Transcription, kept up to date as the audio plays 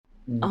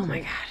Oh my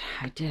God,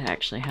 I did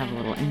actually have a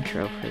little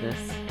intro for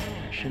this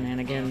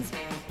shenanigans.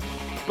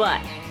 But,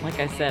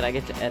 like I said, I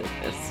get to edit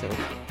this, so.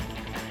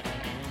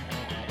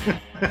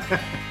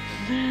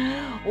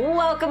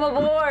 Welcome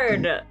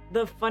aboard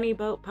the Funny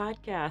Boat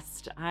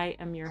Podcast. I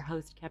am your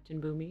host,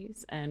 Captain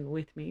Boomies, and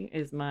with me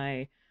is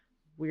my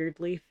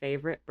weirdly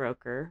favorite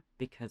broker,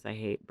 because I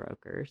hate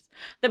brokers,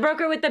 the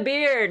broker with the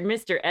beard,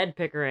 Mr. Ed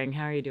Pickering.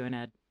 How are you doing,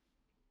 Ed?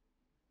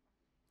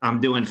 I'm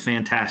doing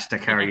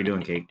fantastic. How are you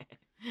doing, Kate?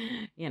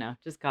 You know,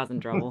 just causing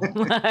trouble.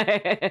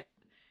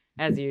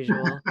 As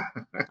usual.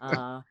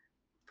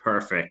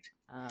 Perfect.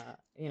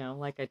 You know,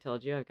 like I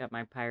told you, I've got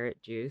my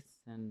pirate juice,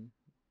 and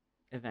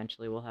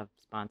eventually we'll have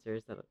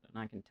sponsors and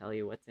I can tell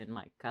you what's in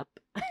my cup.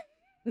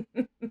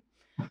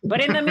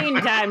 But in the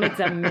meantime, it's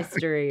a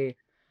mystery.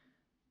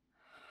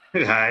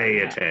 Hi,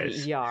 it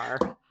is. Yar.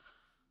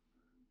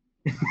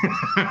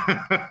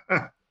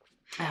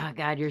 Oh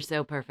God, you're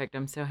so perfect.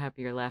 I'm so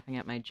happy you're laughing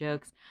at my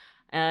jokes.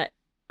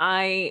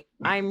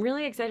 I'm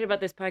really excited about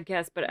this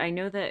podcast, but I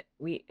know that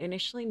we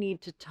initially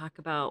need to talk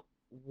about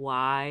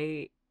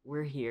why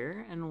we're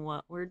here and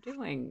what we're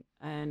doing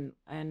and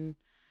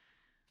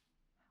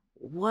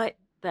what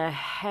the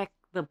heck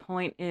the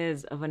point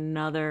is of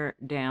another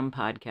damn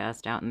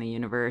podcast out in the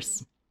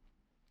universe.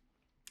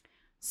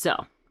 So,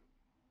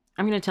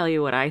 I'm going to tell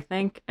you what I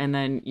think, and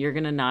then you're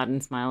going to nod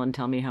and smile and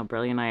tell me how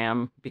brilliant I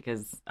am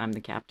because I'm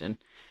the captain.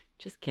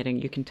 Just kidding.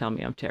 You can tell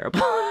me I'm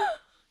terrible.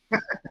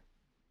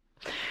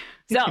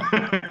 So,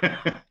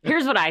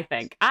 here's what I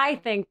think. I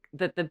think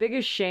that the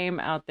biggest shame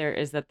out there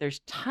is that there's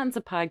tons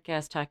of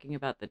podcasts talking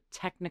about the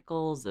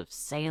technicals of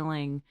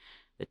sailing,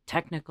 the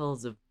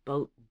technicals of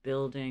boat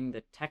building,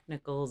 the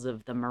technicals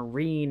of the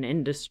marine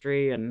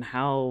industry, and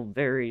how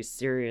very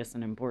serious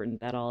and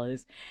important that all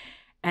is.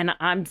 And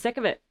I'm sick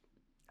of it.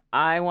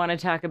 I want to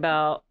talk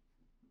about,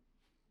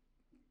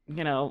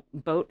 you know,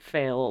 boat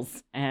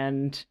fails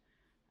and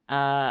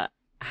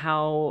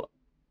how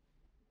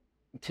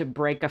to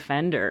break a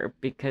fender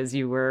because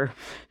you were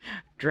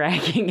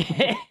dragging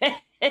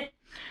it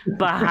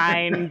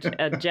behind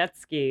a jet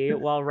ski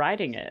while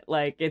riding it.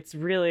 Like, it's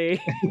really,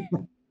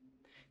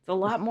 it's a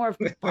lot more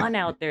fun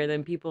out there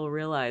than people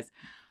realize.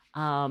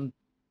 And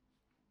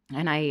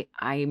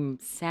I'm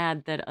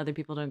sad that other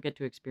people don't get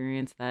to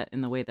experience that in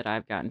the way that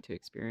I've gotten to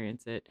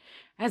experience it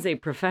as a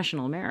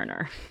professional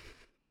mariner.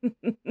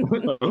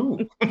 Oh,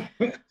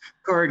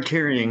 card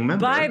carrying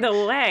member. By the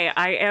way,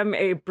 I am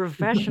a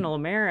professional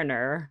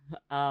mariner,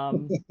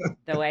 though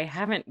I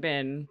haven't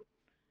been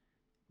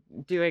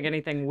doing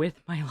anything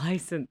with my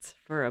license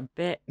for a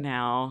bit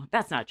now.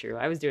 That's not true.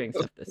 I was doing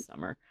stuff this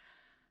summer.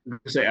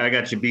 Say, I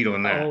got you beat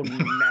on that. Oh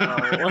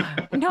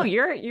no. No,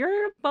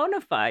 you're bona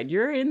fide.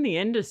 You're in the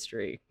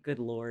industry. Good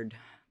Lord.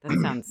 That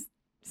sounds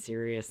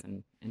serious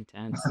and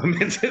intense.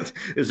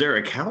 Is there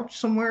a couch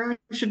somewhere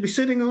I should be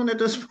sitting on at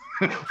this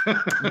point?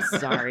 I'm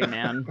sorry,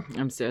 man.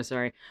 I'm so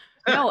sorry.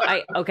 No,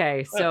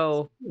 okay,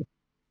 so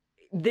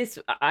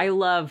I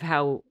love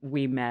how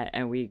we met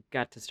and we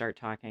got to start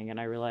talking, and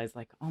I realized,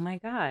 like, oh my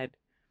God,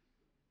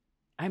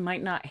 I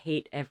might not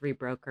hate every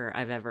broker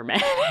I've ever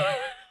met.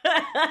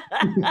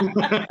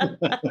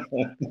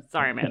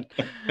 Sorry, man.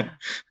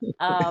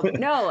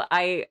 No,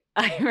 I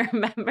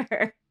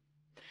remember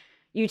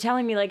you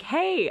telling me, like,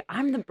 hey,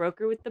 I'm the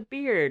broker with the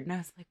beard. And I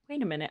was like,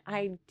 wait a minute,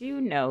 I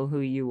do know who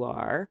you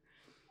are.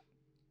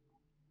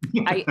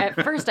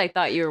 At first I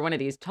thought you were one of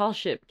these tall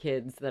ship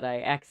kids that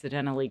I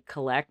accidentally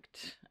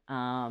collect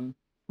because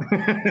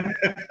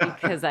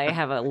I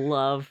have a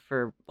love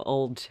for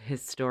old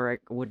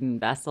historic wooden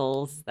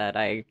vessels that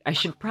I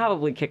should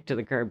probably kick to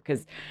the curb,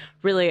 because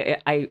really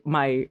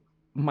my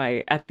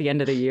at the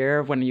end of the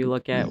year, when you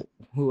look at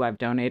who I've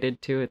donated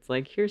to, it's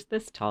like, here's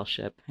this tall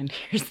ship and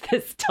here's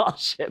this tall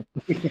ship.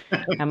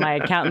 And my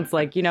accountant's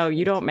like, you know,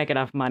 you don't make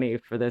enough money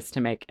for this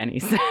to make any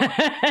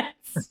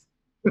sense.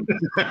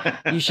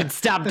 You should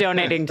stop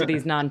donating to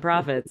these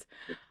nonprofits.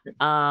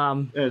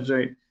 That's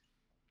right.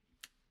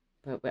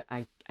 But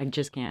I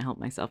just can't help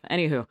myself.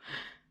 Anywho,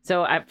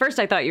 so at first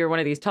I thought you were one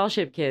of these tall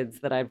ship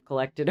kids that I've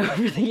collected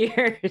over the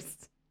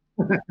years.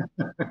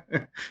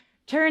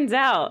 Turns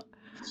out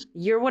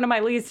you're one of my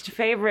least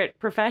favorite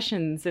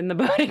professions in the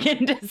boating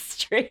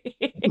industry.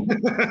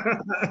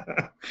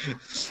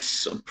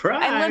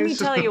 Surprise. And let me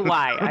tell you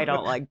why I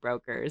don't like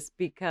brokers.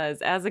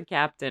 Because as a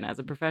captain, as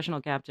a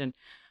professional captain,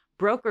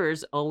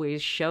 brokers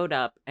always showed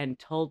up and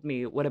told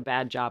me what a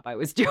bad job I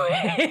was doing.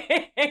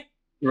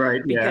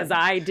 Right. Because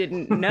I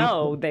didn't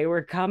know they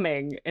were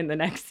coming in the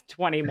next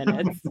 20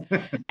 minutes.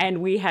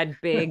 And we had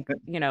big,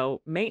 you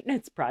know,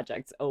 maintenance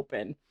projects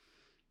open.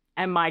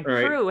 And my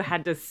crew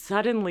had to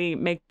suddenly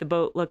make the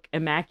boat look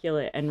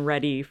immaculate and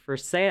ready for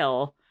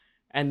sail.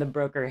 And the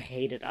broker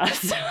hated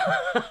us.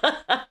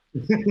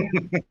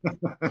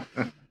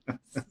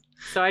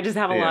 So I just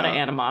have a lot of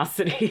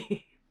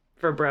animosity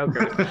for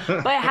brokers.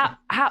 But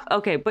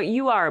okay, but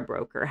you are a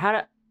broker.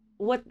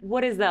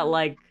 What is that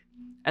like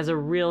as a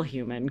real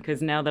human?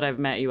 Because now that I've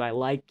met you, I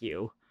like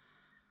you.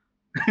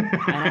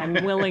 And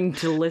I'm willing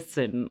to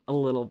listen a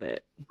little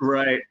bit.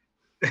 Right.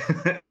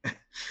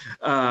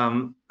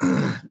 um,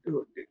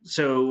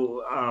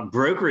 so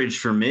brokerage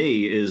for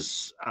me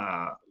is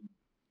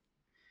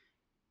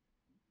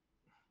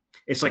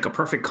it's like a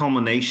perfect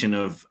culmination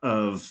of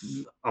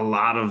a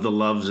lot of the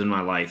loves in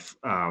my life.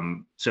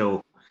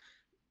 So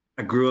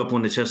I grew up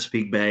on the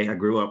Chesapeake Bay. I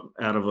grew up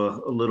out of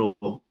a little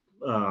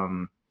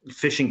um,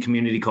 fishing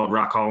community called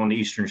Rock Hall on the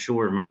Eastern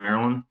Shore of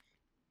Maryland,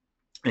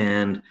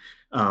 and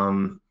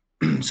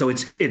so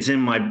it's in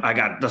my. I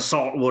got the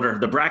salt water,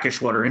 the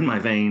brackish water in my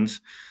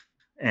veins,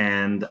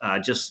 and I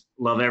just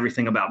love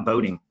everything about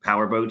boating,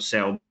 power boats,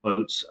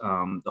 sailboats,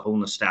 the whole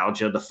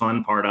nostalgia, the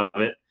fun part of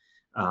it.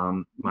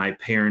 My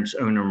parents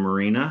own a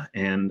marina,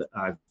 and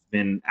I've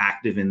been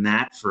active in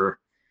that for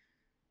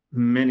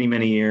many,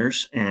 many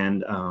years.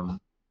 And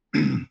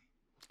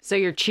so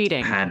you're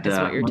cheating, is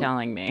what you're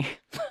telling me.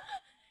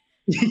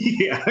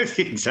 Yeah,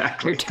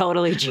 exactly. You're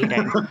totally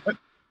cheating.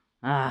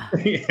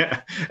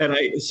 Yeah, and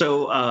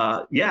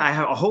I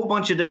have a whole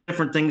bunch of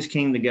different things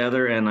came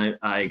together, and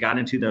I got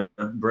into the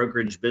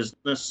brokerage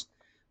business,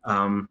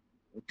 kind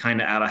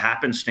of out of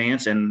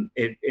happenstance, and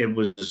it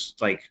was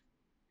like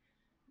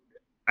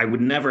I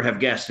would never have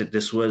guessed that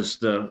this was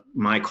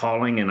my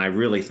calling, and I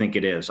really think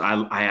it is.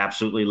 I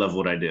absolutely love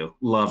what I do.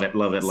 Love it,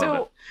 love it,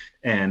 love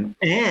it.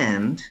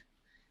 And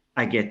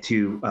I get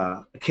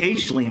to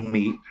occasionally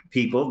meet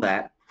people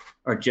that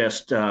are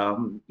just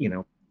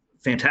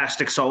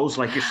fantastic souls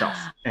like yourself.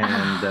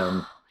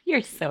 And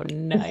you're so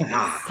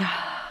nice.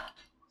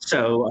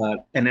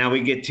 So and now we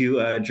get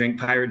to drink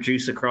pirate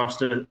juice across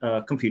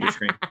the computer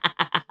screen.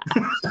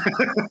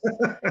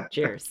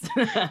 Cheers.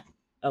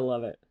 I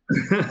love it.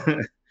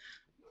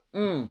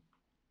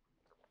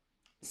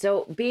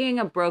 So being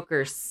a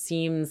broker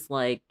seems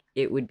like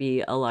it would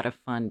be a lot of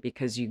fun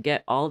because you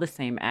get all the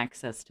same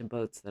access to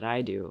boats that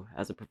I do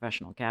as a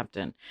professional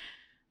captain,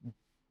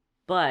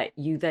 but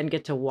you then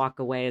get to walk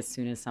away as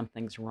soon as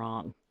something's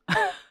wrong.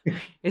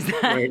 Is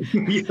that right?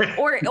 Yeah.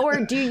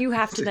 or do you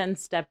have to then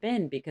step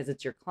in because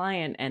it's your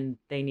client and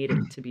they need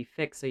it to be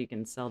fixed so you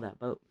can sell that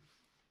boat?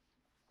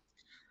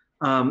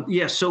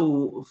 Yeah.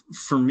 So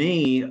for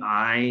me,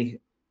 I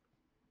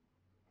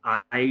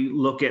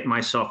look at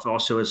myself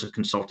also as a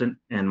consultant,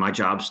 and my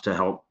job's to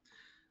help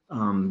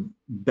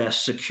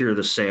best secure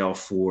the sale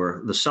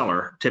for the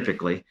seller,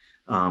 typically.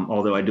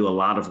 Although I do a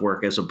lot of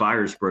work as a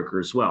buyer's broker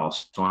as well.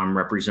 So I'm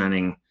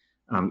representing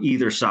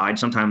either side.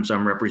 Sometimes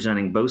I'm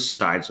representing both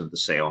sides of the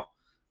sale.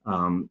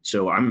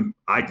 So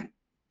I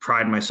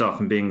pride myself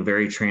in being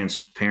very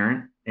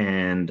transparent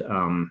and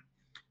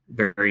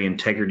very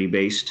integrity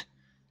based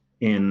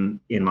in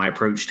my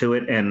approach to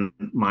it. And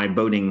my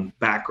boating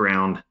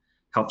background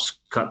helps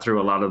cut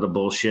through a lot of the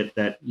bullshit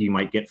that you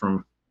might get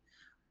from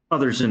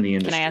others in the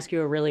industry. Can I ask you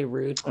a really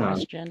rude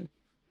question?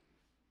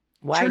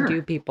 Why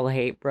do people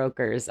hate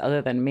brokers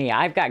other than me?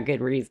 I've got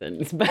good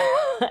reasons, but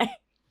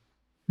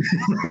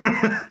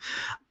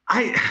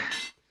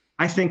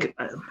I think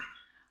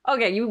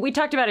okay, we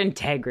talked about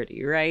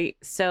integrity, right?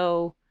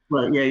 So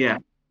right, yeah.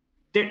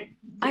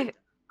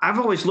 I've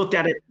always looked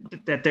at it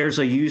that there's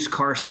a used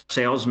car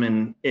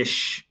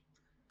salesman-ish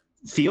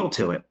feel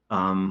to it.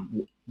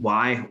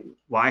 Why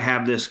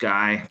have this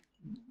guy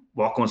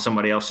walk on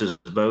somebody else's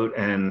boat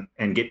and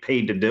get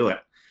paid to do it?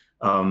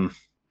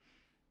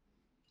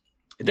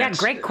 Yeah,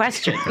 great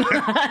question.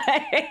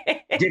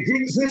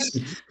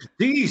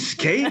 Jeez,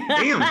 Kate,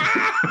 damn.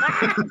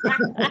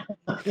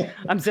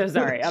 I'm so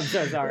sorry.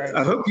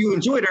 I hope you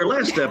enjoyed our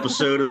last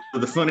episode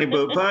of the Funny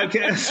Boat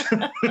Podcast.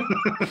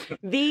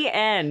 The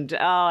end.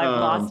 Oh, I've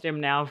lost him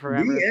now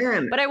forever. The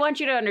end. But I want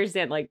you to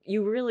understand, like,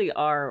 you really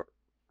are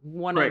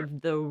one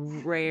of the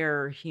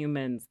rare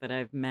humans that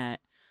I've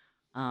met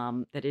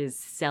that is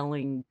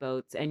selling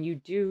boats, and you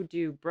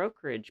do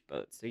brokerage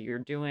boats. So you're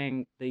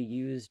doing the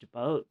used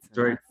boats.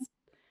 And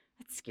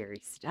that's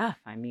scary stuff.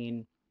 I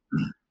mean,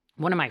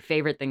 one of my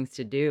favorite things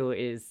to do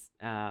is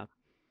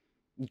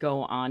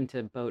go on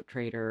to Boat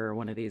Trader or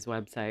one of these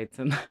websites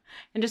and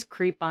just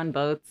creep on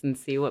boats and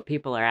see what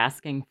people are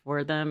asking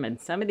for them. And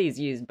some of these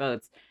used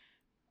boats,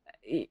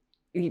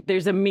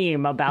 there's a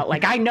meme about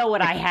like, I know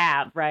what I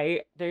have,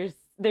 right? There's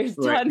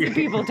tons of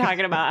people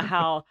talking about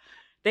how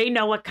they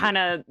know what kind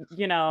of,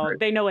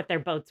 they know what their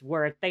boat's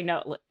worth. They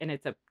know, and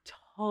it's a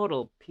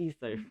total piece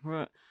of,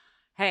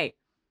 hey.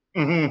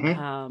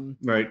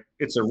 Mm-hmm. Right.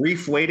 It's a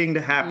reef waiting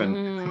to happen.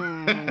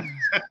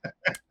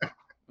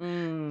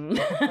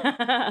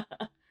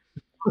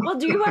 Well,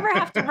 do you ever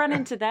have to run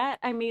into that?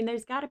 I mean,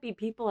 there's got to be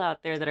people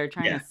out there that are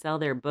trying to sell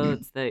their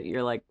boats that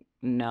you're like,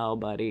 no,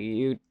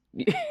 buddy,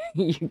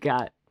 you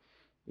got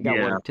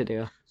work to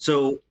do.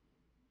 So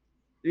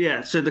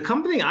the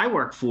company I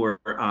work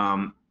for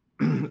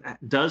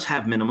does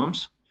have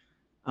minimums.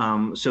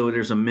 So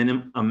there's a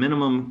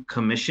minimum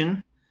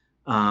commission.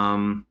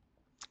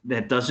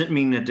 That doesn't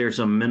mean that there's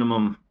a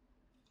minimum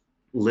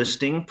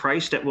listing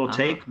price that we'll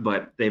take,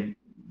 but they've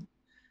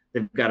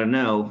got to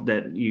know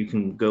that you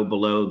can go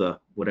below the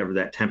whatever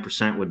that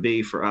 10% would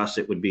be. For us,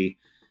 it would be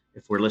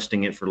if we're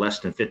listing it for less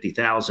than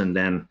 50,000,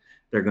 then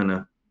they're going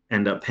to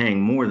end up paying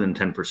more than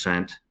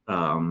 10%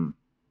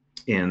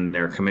 in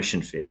their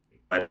commission fee.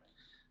 But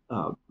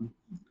uh,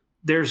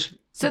 there's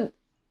So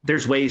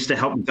there's ways to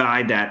help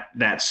guide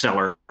that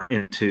seller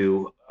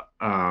into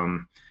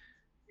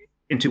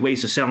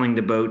ways of selling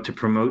the boat to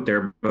promote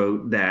their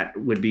boat that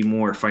would be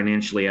more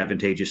financially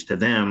advantageous to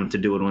them to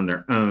do it on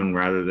their own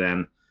rather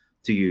than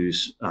to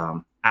use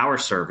our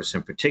service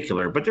in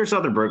particular. But there's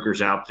other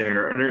brokers out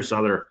there. There's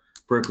other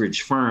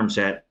brokerage firms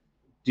that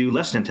do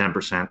less than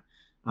 10%.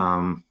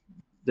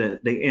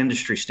 The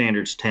industry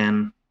standard's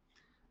 10.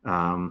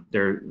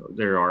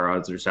 There are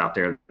others out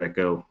there that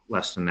go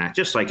less than that,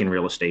 just like in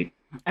real estate.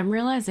 I'm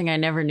realizing I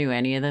never knew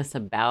any of this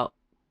about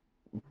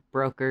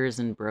brokers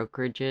and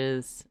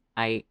brokerages.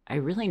 I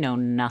really know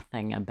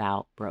nothing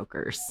about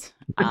brokers,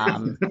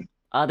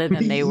 other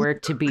than they were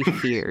to be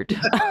feared.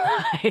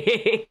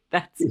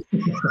 That's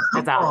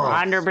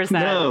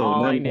 100%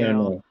 all I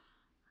knew.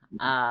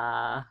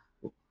 No.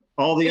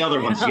 All the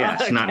other ones,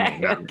 yes, okay, not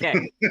me. Okay.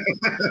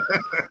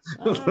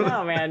 I don't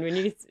know, man.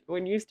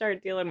 When you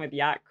start dealing with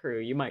yacht crew,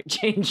 you might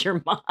change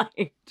your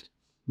mind.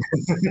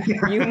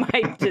 You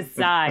might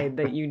decide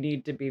that you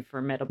need to be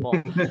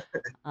formidable.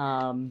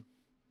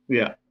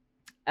 Yeah.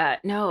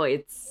 No,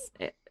 it's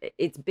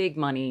big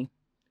money.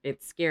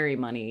 It's scary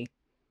money.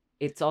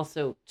 It's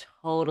also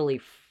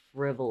totally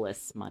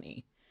frivolous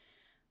money,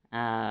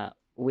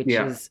 which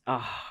is a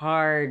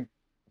hard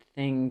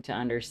thing to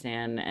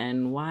understand,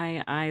 and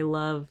why I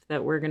love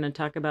that we're going to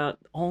talk about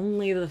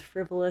only the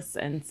frivolous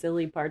and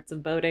silly parts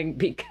of boating,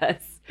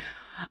 because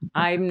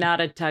I'm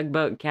not a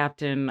tugboat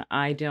captain.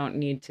 I don't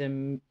need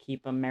to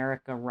keep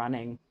America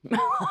running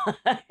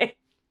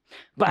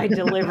by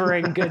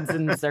delivering goods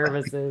and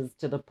services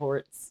to the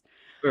ports.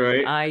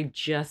 Right. I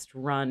just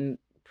run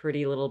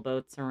pretty little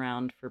boats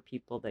around for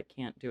people that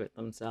can't do it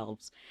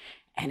themselves,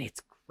 and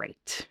it's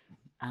great.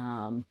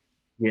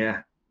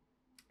 Yeah.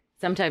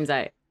 Sometimes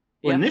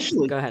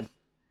initially, go ahead.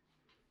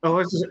 Oh, I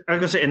was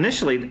gonna say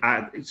initially.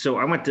 I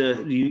went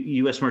to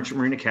U.S. Merchant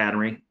Marine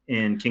Academy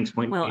in Kings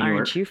Point, Well, New York.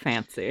 aren't you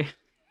fancy?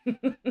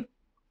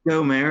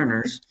 Go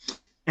Mariners!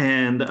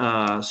 And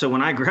so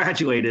when I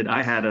graduated,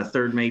 I had a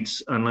third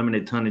mate's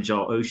unlimited tonnage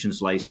all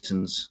oceans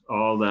license,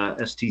 all the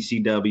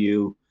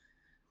STCW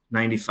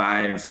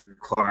 95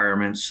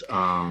 requirements.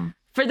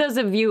 For those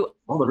of you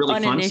really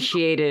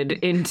uninitiated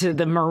into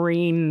the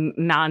marine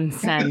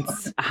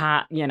nonsense,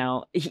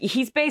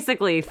 he's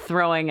basically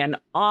throwing an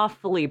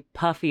awfully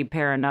puffy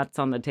pair of nuts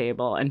on the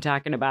table and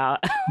talking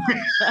about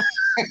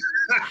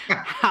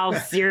how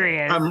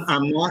serious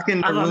I'm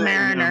knocking of a ring.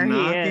 mariner he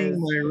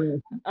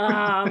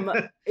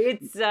is.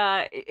 It's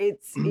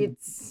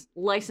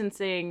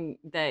licensing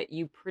that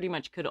you pretty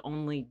much could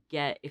only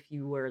get if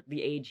you were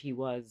the age he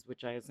was,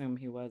 which I assume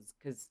he was,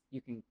 because you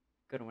can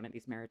go to one of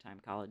these maritime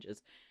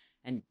colleges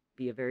and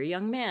be a very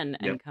young man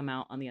and come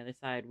out on the other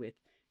side with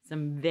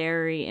some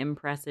very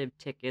impressive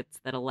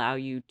tickets that allow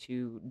you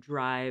to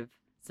drive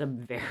some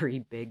very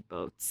big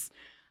boats.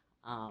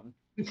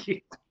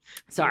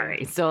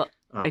 Sorry. So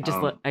I just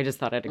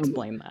thought I'd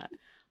explain that.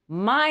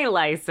 My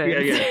license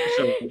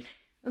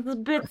is a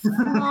bit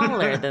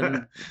smaller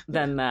than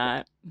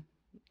that.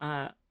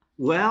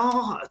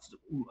 Well,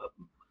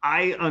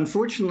 I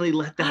unfortunately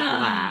let that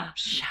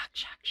lapse. Shock.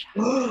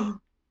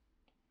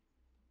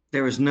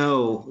 There was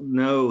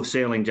no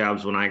sailing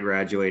jobs when I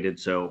graduated,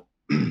 so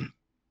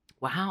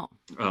wow.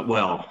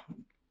 Well,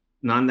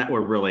 none that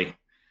were really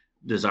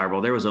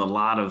desirable. There was a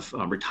lot of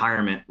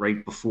retirement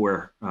right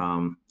before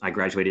I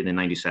graduated in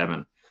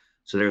 '97.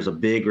 So there was a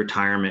big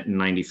retirement in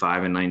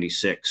 '95 and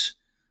 '96.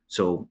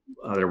 So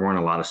there weren't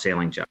a lot of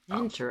sailing jobs.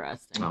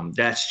 Interesting.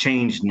 That's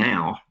changed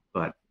now,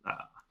 but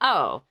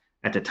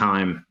at the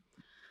time.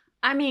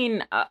 I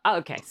mean,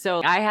 okay.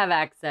 So I have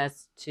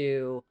access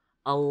to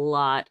a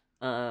lot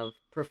of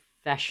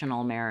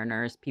professional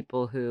mariners,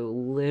 people who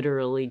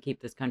literally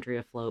keep this country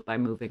afloat by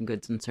moving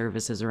goods and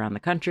services around the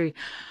country.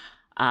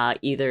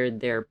 Either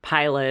they're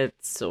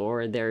pilots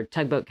or they're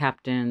tugboat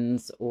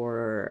captains,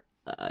 or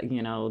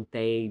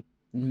they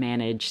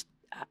manage.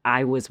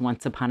 I was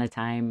once upon a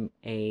time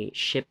a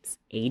ship's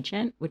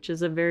agent, which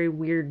is a very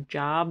weird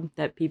job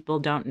that people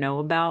don't know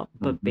about.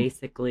 But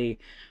basically,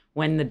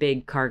 when the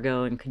big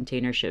cargo and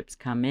container ships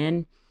come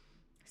in,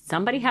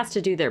 somebody has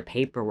to do their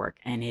paperwork,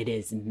 and it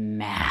is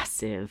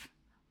massive,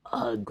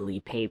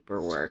 ugly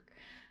paperwork.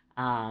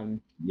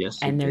 Yes,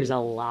 and there's a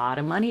lot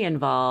of money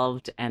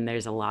involved, and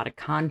there's a lot of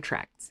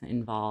contracts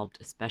involved,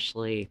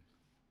 especially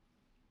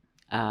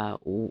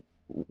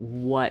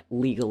what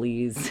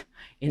legalese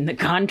in the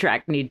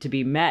contract need to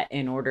be met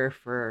in order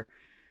for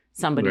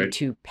somebody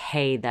to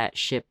pay that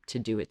ship to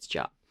do its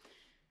job.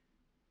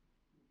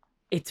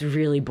 It's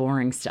really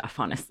boring stuff,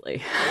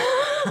 honestly.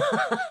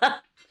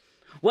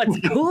 What's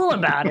cool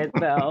about it,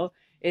 though,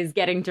 is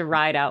getting to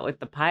ride out with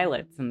the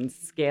pilots and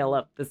scale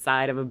up the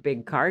side of a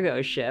big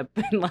cargo ship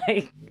and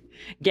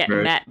get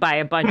met by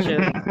a bunch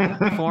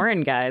of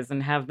foreign guys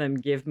and have them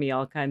give me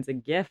all kinds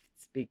of gifts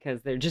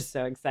because they're just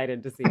so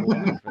excited to see a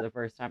woman for the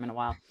first time in a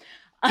while.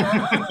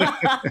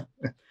 I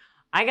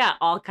got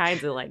all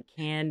kinds of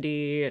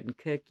candy and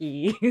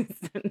cookies.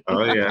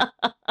 Oh yeah.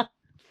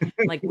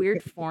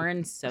 Weird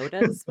foreign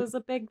sodas was a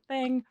big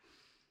thing.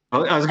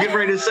 I was getting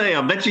ready to say,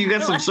 I bet you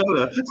got some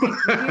soda.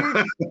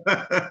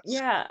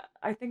 Yeah,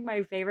 I think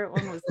my favorite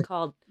one was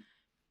called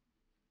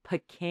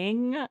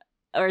Peking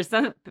or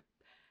some.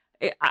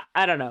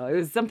 I don't know. It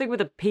was something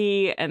with a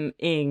P and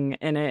ing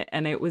in it,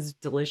 and it was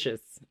delicious.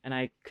 And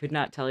I could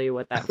not tell you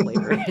what that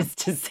flavor is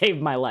to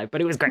save my life,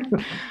 but it was great.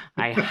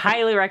 I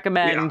highly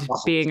recommend awesome.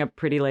 being a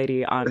pretty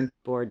lady on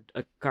board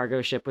a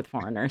cargo ship with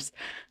foreigners.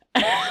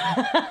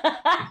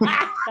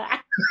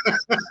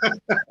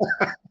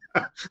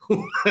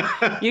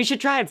 You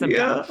should try it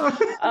sometime.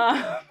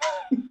 Yeah.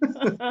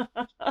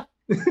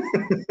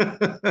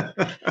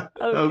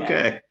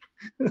 Okay.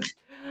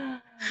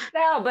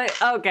 No, but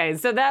okay.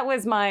 So that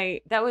was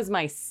my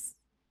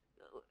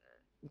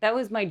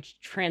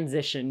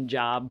transition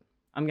job,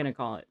 I'm gonna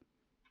call it,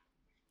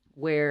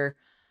 where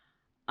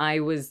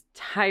I was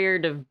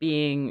tired of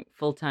being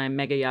full-time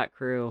mega yacht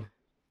crew.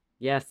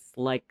 Yes,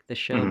 like the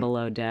show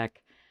Below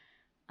Deck.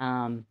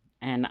 And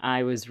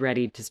I was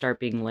ready to start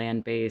being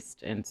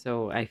land-based, and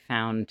so I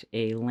found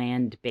a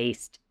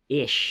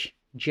land-based-ish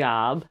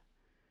job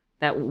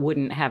that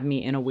wouldn't have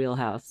me in a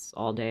wheelhouse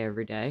all day,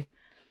 every day.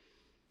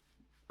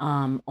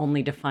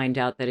 Only to find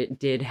out that it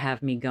did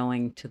have me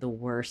going to the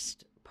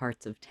worst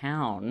parts of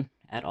town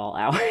at all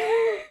hours.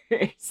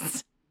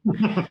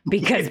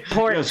 Because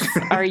ports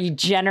are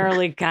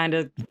generally kind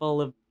of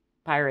full of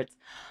pirates.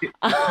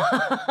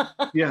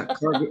 Yeah.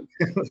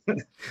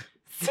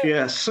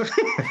 Yes. So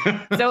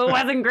it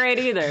wasn't great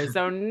either.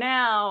 So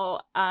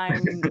now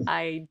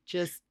I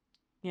just,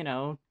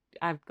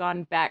 I've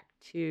gone back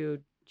to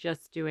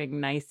just doing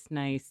nice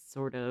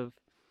sort of.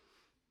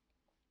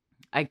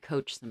 I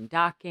coach some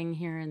docking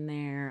here and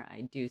there.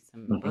 I do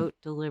some boat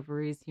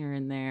deliveries here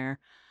and there.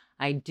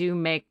 I do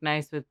make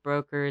nice with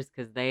brokers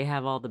because they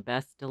have all the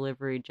best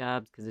delivery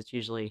jobs, because it's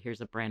usually,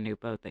 here's a brand new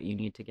boat that you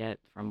need to get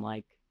from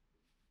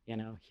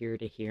here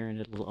to here,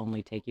 and it'll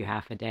only take you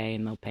half a day,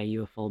 and they'll pay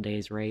you a full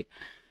day's rate,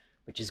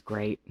 which is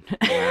great.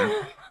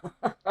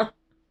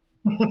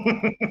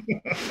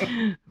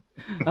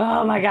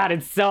 Oh my God,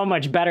 it's so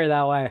much better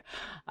that way.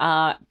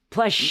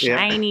 Plus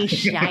shiny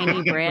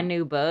brand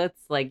new boats.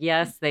 Like,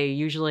 yes, they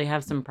usually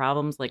have some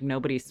problems, like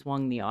nobody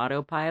swung the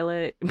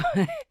autopilot,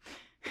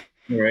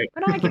 Right.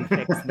 But I can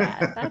fix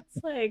that. That's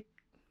like,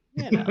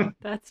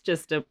 that's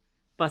just a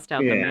bust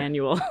out the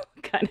manual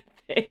kind of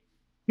thing.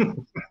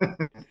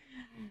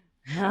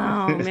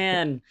 Oh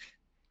man.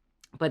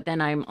 But then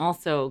I'm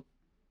also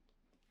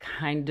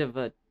kind of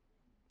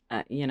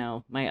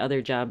my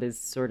other job is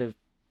sort of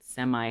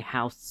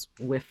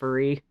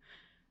semi-housewiffery,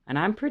 and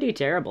I'm pretty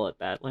terrible at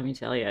that, let me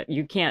tell you.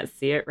 You can't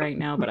see it right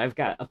now, but I've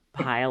got a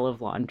pile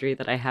of laundry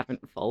that I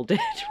haven't folded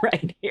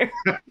right here.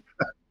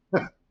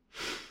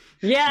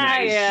 Yeah,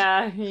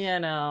 it's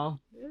working out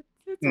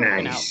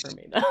for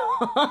me though.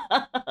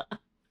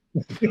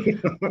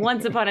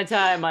 Once upon a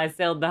time, I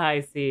sailed the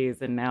high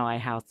seas, and now I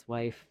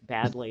housewife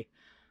badly.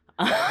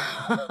 And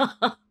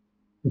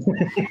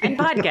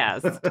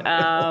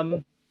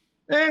podcast.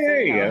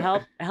 There you go.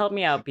 Help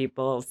me out,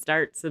 people.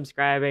 Start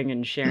subscribing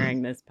and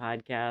sharing this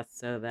podcast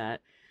so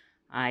that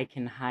I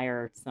can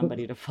hire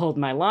somebody to fold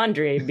my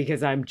laundry,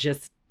 because I'm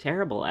just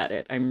terrible at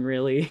it. I'm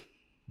really,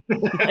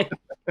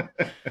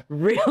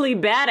 really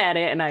bad at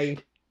it, and I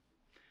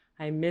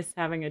miss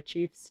having a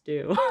chief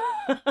stew.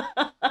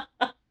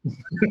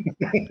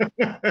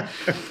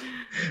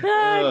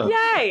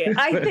 Yay!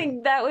 I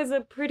think that was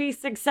a pretty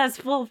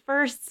successful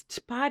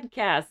first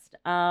podcast.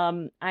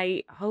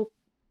 I hope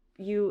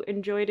you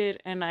enjoyed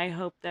it, and I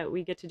hope that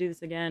we get to do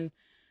this again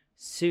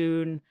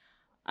soon.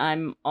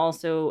 I'm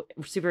also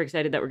super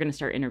excited that we're going to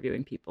start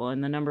interviewing people,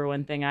 and the number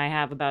one thing I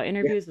have about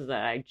interviews is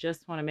that I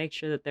just want to make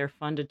sure that they're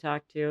fun to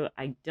talk to.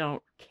 I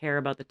don't care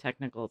about the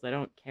technicals. I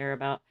don't care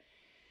about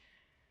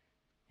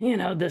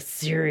the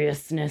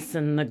seriousness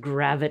and the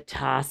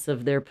gravitas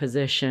of their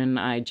position.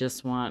 I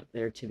just want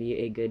there to be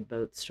a good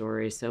boat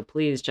story. So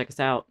please check us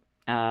out.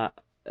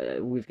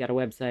 We've got a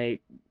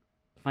website,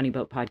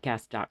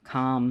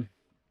 funnyboatpodcast.com,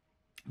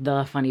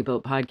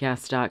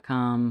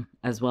 thefunnyboatpodcast.com,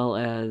 as well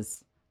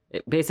as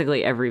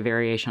basically every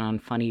variation on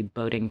funny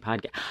boating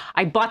podcast.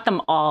 I bought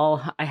them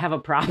all. I have a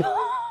problem.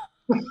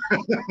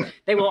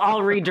 They will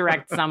all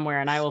redirect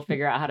somewhere, and I will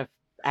figure out how to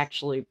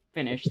actually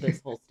finish this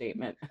whole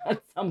statement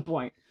at some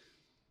point.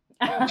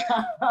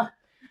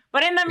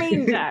 But in the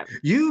meantime,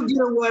 you get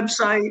a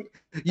website.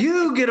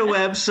 You get a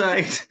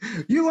website.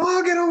 You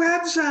all get a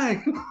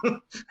website.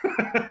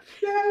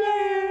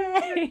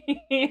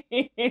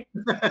 Yay!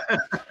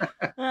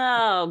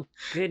 Oh,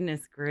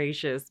 goodness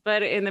gracious.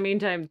 But in the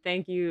meantime,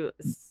 thank you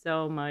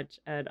so much,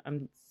 Ed.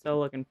 I'm so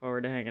looking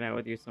forward to hanging out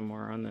with you some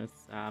more on this.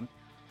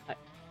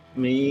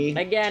 Me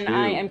again, too.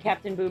 I am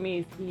Captain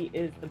Boomies. He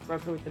is the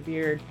broker with the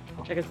beard.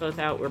 Check us both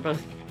out. We're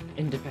both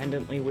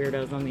independently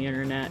weirdos on the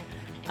internet.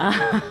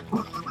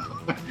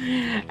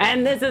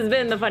 And this has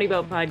been the Funny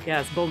Boat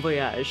Podcast. Bon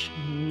voyage.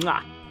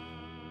 Mwah.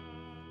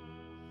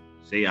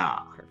 See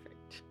ya.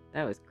 Perfect.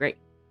 That was great.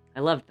 I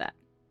loved that.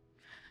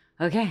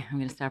 Okay, I'm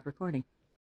going to stop recording.